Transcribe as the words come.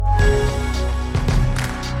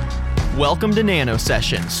Welcome to Nano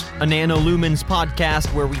Sessions, a NanoLumens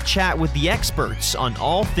podcast where we chat with the experts on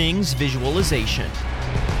all things visualization.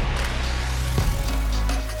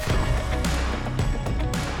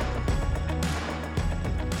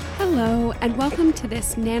 Hello, and welcome to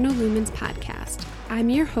this NanoLumens podcast.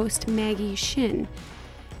 I'm your host, Maggie Shin.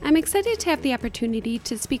 I'm excited to have the opportunity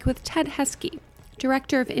to speak with Ted Heske,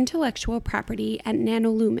 Director of Intellectual Property at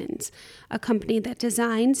NanoLumens, a company that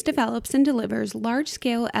designs, develops, and delivers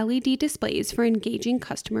large-scale LED displays for engaging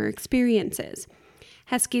customer experiences.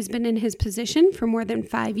 Heske's been in his position for more than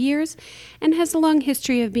 5 years and has a long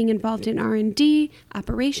history of being involved in R&D,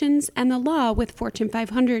 operations, and the law with Fortune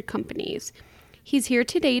 500 companies. He's here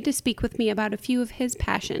today to speak with me about a few of his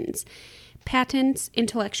passions: patents,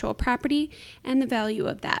 intellectual property, and the value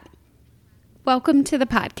of that. Welcome to the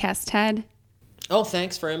podcast, Ted. Oh,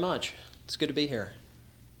 thanks very much. It's good to be here.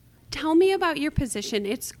 Tell me about your position.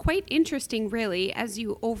 It's quite interesting, really, as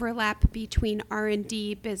you overlap between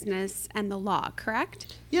R&D, business, and the law,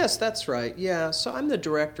 correct? Yes, that's right. Yeah, so I'm the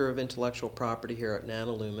Director of Intellectual Property here at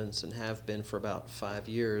NanoLumens and have been for about 5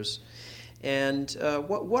 years. And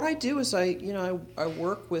what I do is I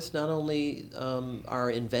work with not only our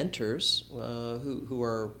inventors who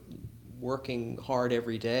are working hard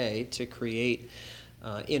every day to create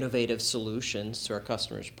innovative solutions to our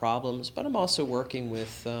customers' problems, but I'm also working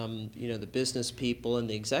with the business people and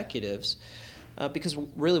the executives because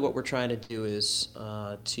really what we're trying to do is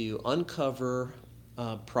to uncover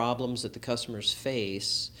problems that the customers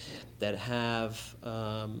face that have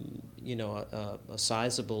a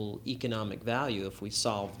sizable economic value if we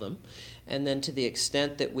solve them, and then to the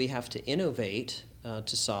extent that we have to innovate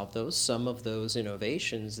to solve those, some of those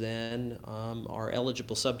innovations then are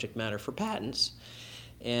eligible subject matter for patents.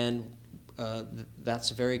 And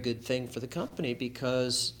that's a very good thing for the company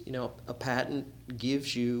because, a patent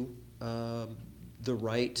gives you the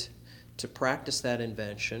right to practice that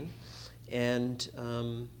invention and,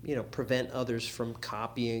 prevent others from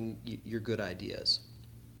copying your good ideas.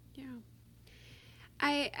 Yeah.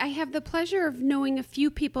 I have the pleasure of knowing a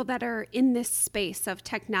few people that are in this space of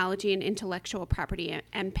technology and intellectual property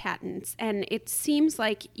and patents, and it seems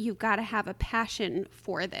like you've got to have a passion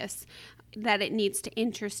for this, that it needs to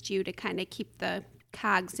interest you to kind of keep the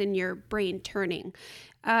cogs in your brain turning.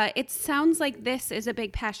 It sounds like this is a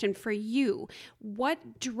big passion for you.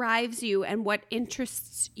 What drives you and what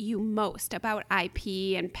interests you most about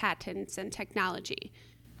IP and patents and technology?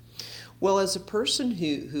 Well, as a person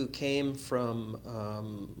who came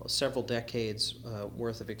from several decades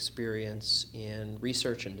worth of experience in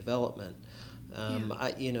research and development,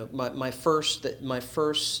 my first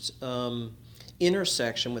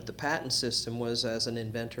intersection with the patent system was as an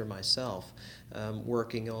inventor myself,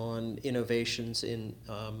 working on innovations in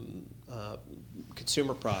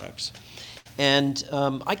consumer products. And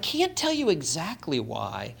I can't tell you exactly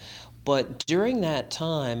why, but during that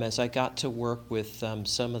time, as I got to work with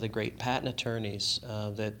some of the great patent attorneys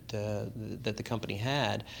that the company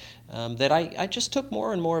had, that I just took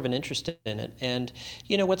more and more of an interest in it. And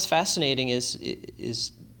what's fascinating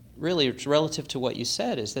is really, it's relative to what you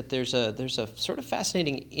said, is that there's a sort of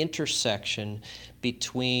fascinating intersection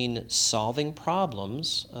between solving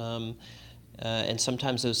problems, and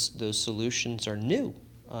sometimes those solutions are new,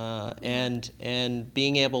 and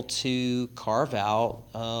being able to carve out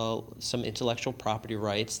some intellectual property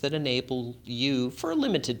rights that enable you, for a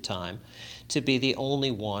limited time, to be the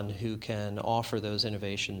only one who can offer those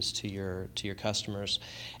innovations to your customers.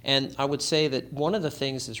 And I would say that one of the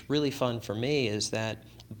things that's really fun for me is that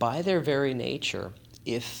by their very nature,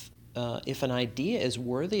 if an idea is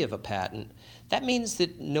worthy of a patent, that means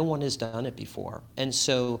that no one has done it before. And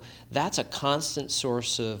so that's a constant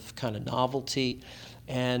source of kind of novelty.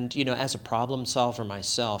 And, as a problem solver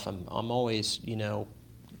myself, I'm always,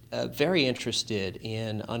 very interested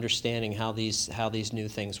in understanding how these new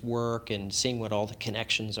things work and seeing what all the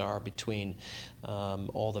connections are between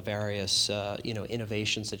all the various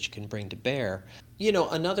innovations that you can bring to bear.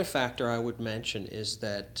 Another factor I would mention is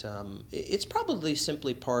that it's probably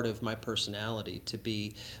simply part of my personality to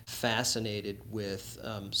be fascinated with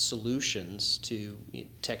solutions to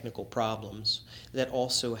technical problems that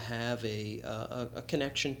also have a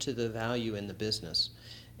connection to the value in the business.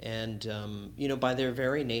 And by their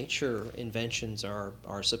very nature, inventions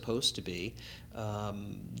are supposed to be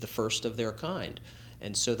the first of their kind.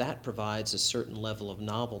 And so that provides a certain level of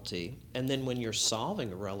novelty. And then when you're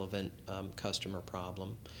solving a relevant customer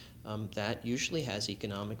problem, that usually has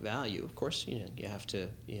economic value. Of course, you have to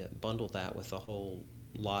bundle that with a whole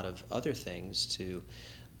lot of other things to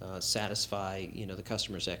satisfy the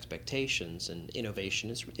customer's expectations, and innovation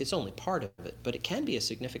is only part of it, but it can be a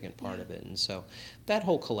significant part of it. And so that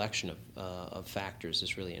whole collection of factors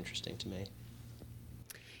is really interesting to me.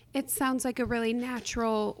 It sounds like a really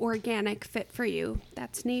natural, organic fit for you.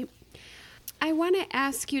 That's neat. I want to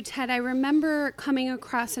ask you, Ted, I remember coming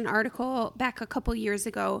across an article back a couple years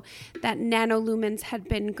ago that NanoLumens had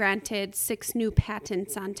been granted 6 new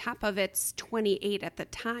patents on top of its 28 at the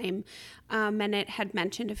time, and it had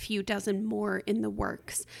mentioned a few dozen more in the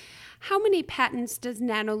works. How many patents does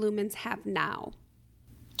NanoLumens have now?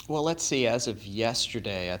 Well, let's see. As of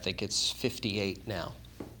yesterday, I think it's 58 now.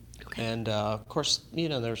 Okay. And of course,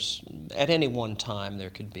 there's at any one time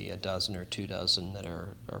there could be a dozen or 2 dozen that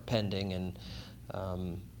are pending, and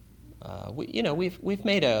we've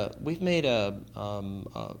made a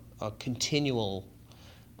continual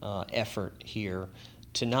effort here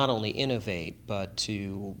to not only innovate but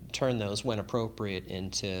to turn those, when appropriate,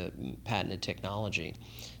 into patented technology,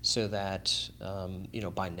 so that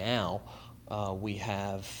by now we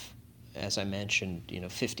have, as I mentioned,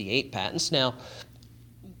 58 patents now.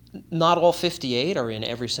 Not all 58 are in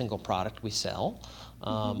every single product we sell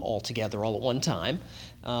all together, all at one time.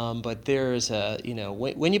 But there's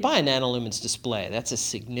when you buy a NanoLumens display, that's a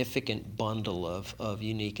significant bundle of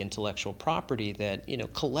unique intellectual property that,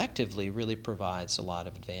 collectively really provides a lot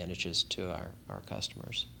of advantages to our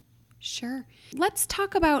customers. Sure. Let's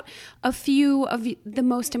talk about a few of the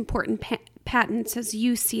most important patents as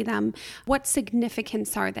you see them. What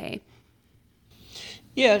significance are they?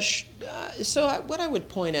 Yeah, so what I would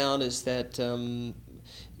point out is that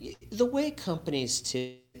the way companies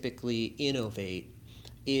typically innovate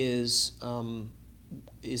is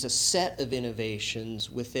a set of innovations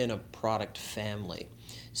within a product family.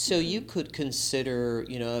 So you could consider,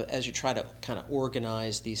 as you try to kind of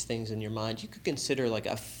organize these things in your mind, you could consider like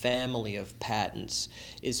a family of patents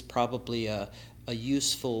is probably a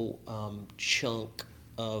useful chunk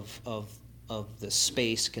of the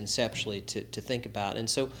space conceptually to think about. And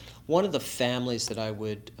so one of the families that I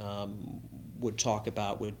would talk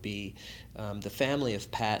about would be the family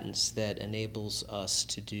of patents that enables us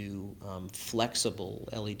to do flexible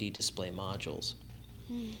LED display modules.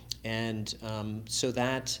 And so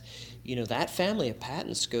that family of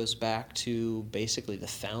patents goes back to basically the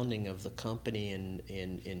founding of the company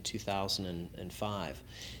in 2005.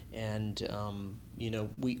 And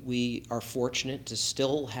we are fortunate to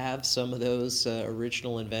still have some of those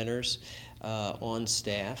original inventors on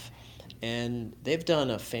staff, and they've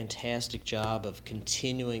done a fantastic job of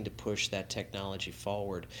continuing to push that technology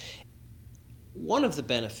forward. One of the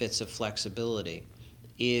benefits of flexibility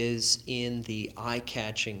is in the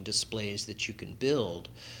eye-catching displays that you can build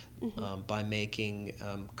by making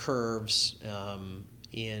curves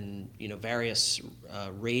in various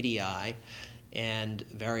radii and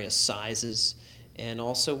various sizes. And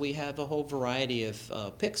also we have a whole variety of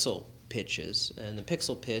pixel pitches. And the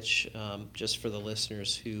pixel pitch, just for the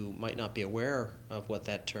listeners who might not be aware of what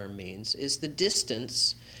that term means, is the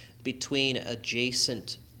distance between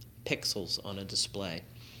adjacent pixels on a display.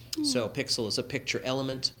 So a pixel is a picture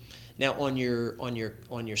element. Now on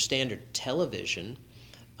your standard television,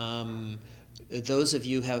 those of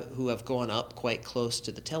you who have gone up quite close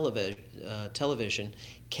to the television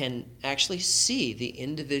can actually see the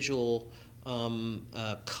individual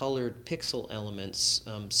colored pixel elements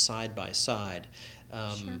side by side.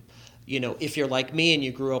 Sure. If you're like me and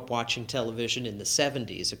you grew up watching television in the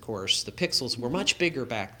 70s, of course, the pixels were much bigger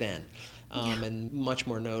back then. And much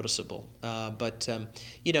more noticeable. But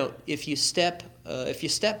if you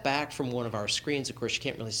step back from one of our screens, of course, you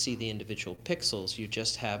can't really see the individual pixels. You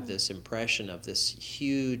just have this impression of this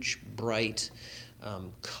huge, bright,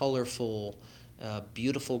 colorful,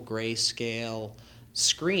 beautiful grayscale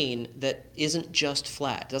screen that isn't just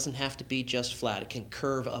flat. It doesn't have to be just flat. It can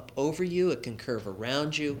curve up over you. It can curve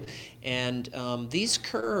around you. And these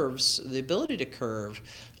curves, the ability to curve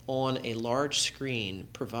on a large screen,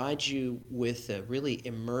 provides you with a really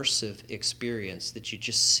immersive experience that you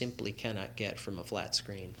just simply cannot get from a flat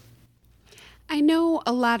screen. I know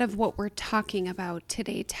a lot of what we're talking about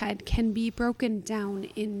today, Ted, can be broken down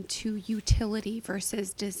into utility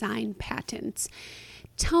versus design patents.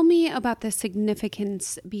 Tell me about the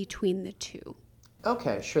significance between the two.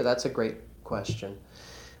 Okay, sure. That's a great question.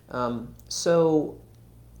 So,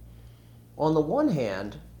 on the one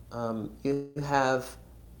hand, you have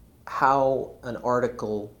how an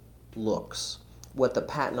article looks, what the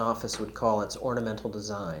patent office would call its ornamental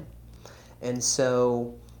design. And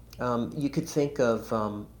so you could think of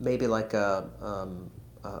maybe like a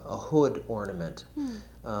a hood ornament.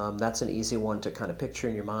 That's an easy one to kind of picture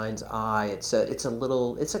in your mind's eye. It's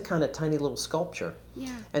a kind of tiny little sculpture.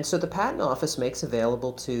 Yeah. And so the patent office makes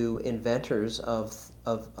available to inventors of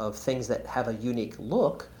things that have a unique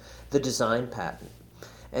look the design patent.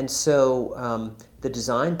 And so the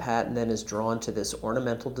design patent then is drawn to this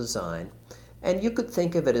ornamental design, and you could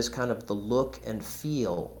think of it as kind of the look and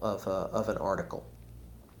feel of an article.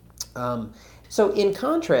 So in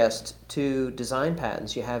contrast to design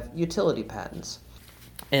patents, you have utility patents.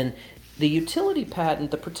 And the utility patent,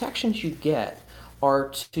 the protections you get are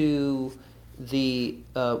to the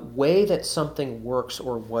way that something works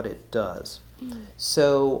or what it does.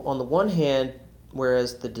 So on the one hand,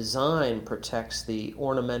 whereas the design protects the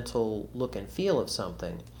ornamental look and feel of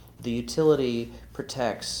something, the utility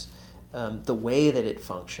protects the way that it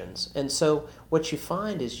functions. And so what you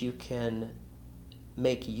find is you can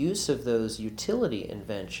make use of those utility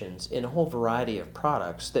inventions in a whole variety of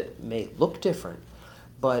products that may look different,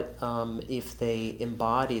 but if they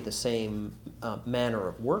embody the same manner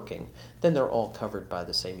of working, then they're all covered by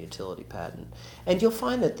the same utility patent. And you'll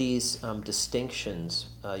find that these distinctions,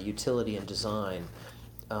 utility and design,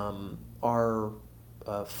 are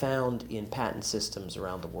found in patent systems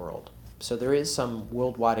around the world. So there is some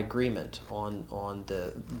worldwide agreement on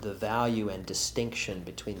the value and distinction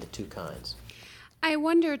between the two kinds. I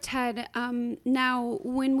wonder, Ted, now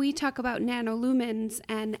when we talk about nanolumens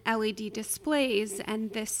and LED displays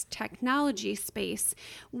and this technology space,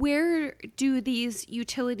 where do these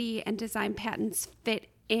utility and design patents fit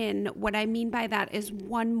in? What I mean by that is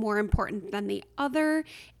one more important than the other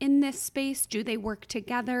in this space? Do they work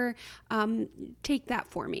together? Take that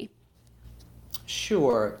for me.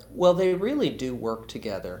 Sure. Well, they really do work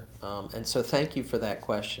together. And so thank you for that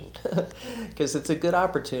question, because it's a good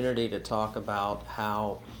opportunity to talk about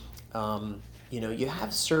how, you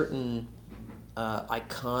have certain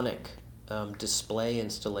iconic display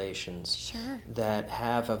installations Sure. that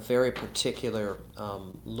have a very particular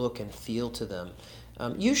look and feel to them.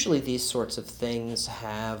 Usually these sorts of things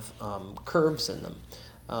have curves in them,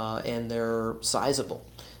 and they're sizable.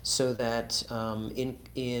 So that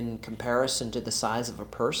in comparison to the size of a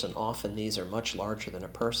person, often these are much larger than a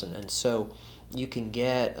person. And so you can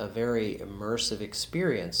get a very immersive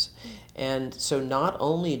experience. And so not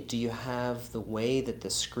only do you have the way that the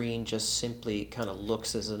screen just simply kind of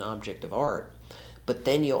looks as an object of art, but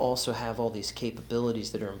then you also have all these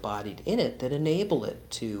capabilities that are embodied in it that enable it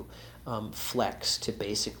to flex to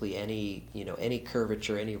basically any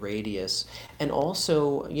curvature, any radius, and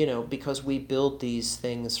also because we build these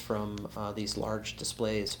things from these large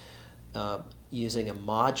displays using a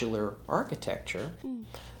modular architecture.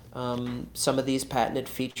 Some of these patented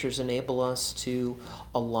features enable us to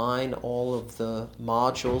align all of the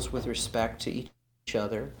modules with respect to each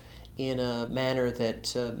other in a manner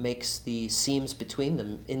that makes the seams between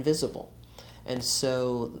them invisible. And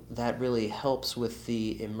so that really helps with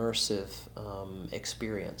the immersive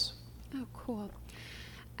experience. Oh, cool.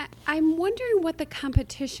 I'm wondering what the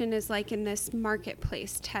competition is like in this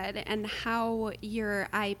marketplace, Ted, and how your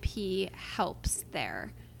IP helps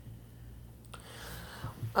there.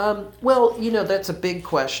 Well, that's a big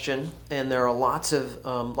question, and there are lots of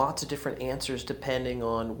different answers depending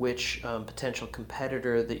on which potential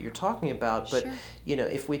competitor that you're talking about. But Sure.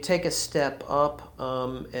 If we take a step up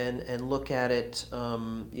and look at it,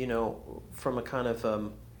 from a kind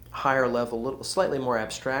of higher level, slightly more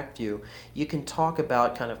abstract view, you can talk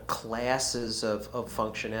about kind of classes of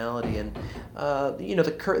functionality, and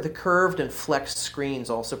the curved and flexed screens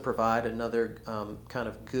also provide another kind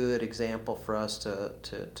of good example for us to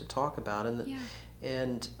talk about,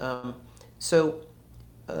 so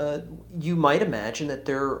you might imagine that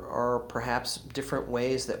there are perhaps different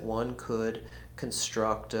ways that one could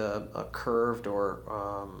construct a curved or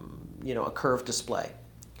a curved display,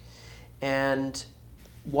 and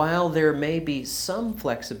while there may be some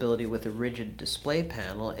flexibility with a rigid display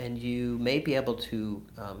panel, and you may be able to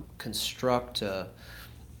construct a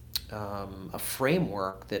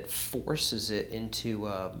framework that forces it into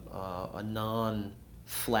a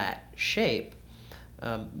non-flat shape,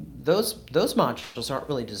 those modules aren't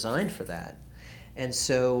really designed for that. And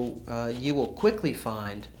so you will quickly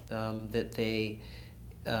find that they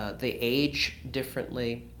age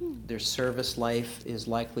differently. Their service life is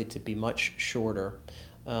likely to be much shorter.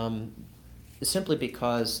 Simply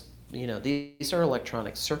because these are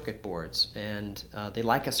electronic circuit boards, and they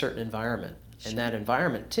like a certain environment, and that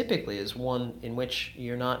environment typically is one in which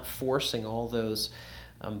you're not forcing all those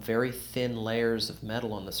very thin layers of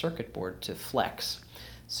metal on the circuit board to flex.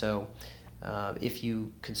 So if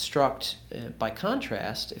you construct, by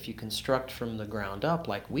contrast, if you construct from the ground up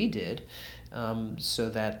like we did, so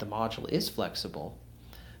that the module is flexible,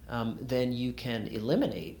 then you can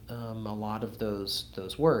eliminate a lot of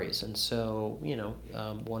those worries. And so,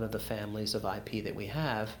 one of the families of IP that we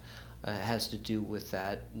have has to do with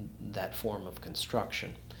that form of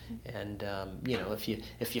construction. And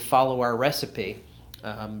if you follow our recipe,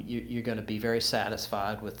 you're going to be very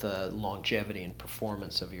satisfied with the longevity and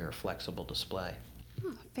performance of your flexible display.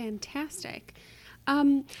 Oh, fantastic.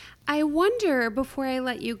 I wonder, before I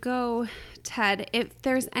let you go, Ted, if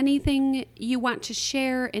there's anything you want to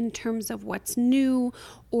share in terms of what's new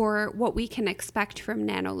or what we can expect from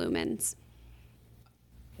NanoLumens.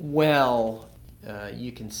 Well,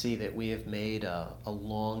 you can see that we have made a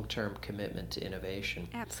long-term commitment to innovation.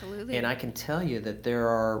 Absolutely. And I can tell you that there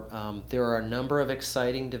are a number of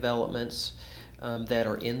exciting developments that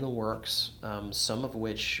are in the works, some of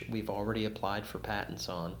which we've already applied for patents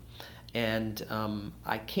on. And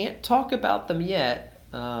I can't talk about them yet.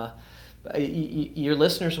 Your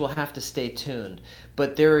listeners will have to stay tuned.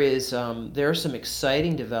 But there are some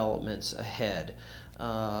exciting developments ahead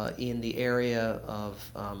in the area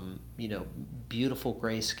of beautiful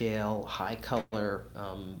grayscale, high color,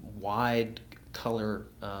 wide color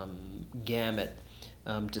gamut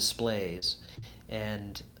displays.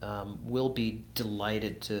 And we'll be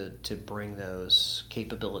delighted to bring those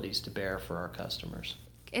capabilities to bear for our customers.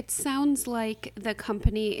 It sounds like the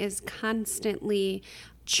company is constantly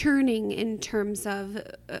churning in terms of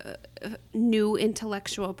new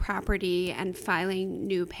intellectual property and filing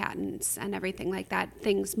new patents and everything like that.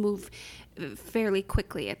 Things move fairly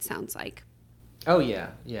quickly, it sounds like. Oh,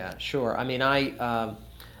 yeah, sure. I mean,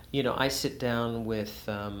 I sit down with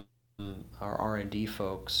our R&D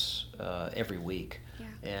folks every week. Yeah.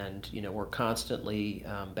 And, we're constantly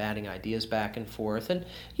batting ideas back and forth. And,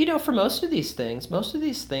 for most of these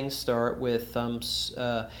things start with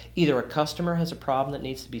either a customer has a problem that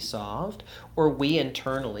needs to be solved, or we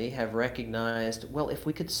internally have recognized, well, if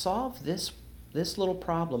we could solve this little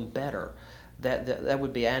problem better, that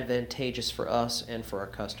would be advantageous for us and for our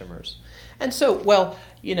customers. And so, well,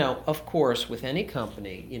 of course, with any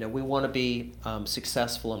company, we want to be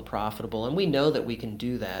successful and profitable, and we know that we can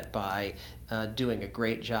do that by doing a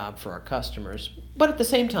great job for our customers. But at the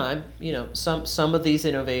same time, some of these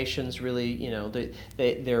innovations really,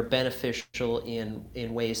 they're beneficial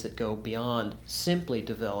in ways that go beyond simply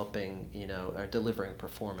developing, or delivering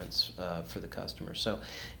performance for the customer. So,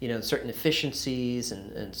 certain efficiencies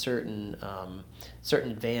and certain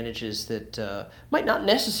advantages that might not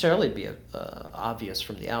necessarily be obvious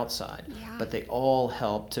from the outside, but they all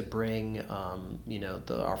help to bring,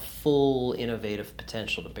 our full innovative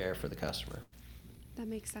potential to bear for the customer. That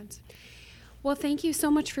makes sense. Well, thank you so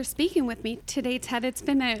much for speaking with me today, Ted. It's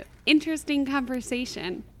been an interesting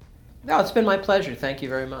conversation. No, it's been my pleasure. Thank you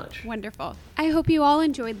very much. Wonderful. I hope you all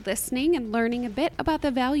enjoyed listening and learning a bit about the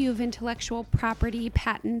value of intellectual property,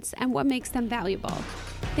 patents, and what makes them valuable.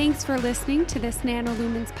 Thanks for listening to this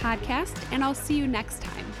NanoLumens podcast, and I'll see you next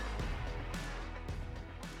time.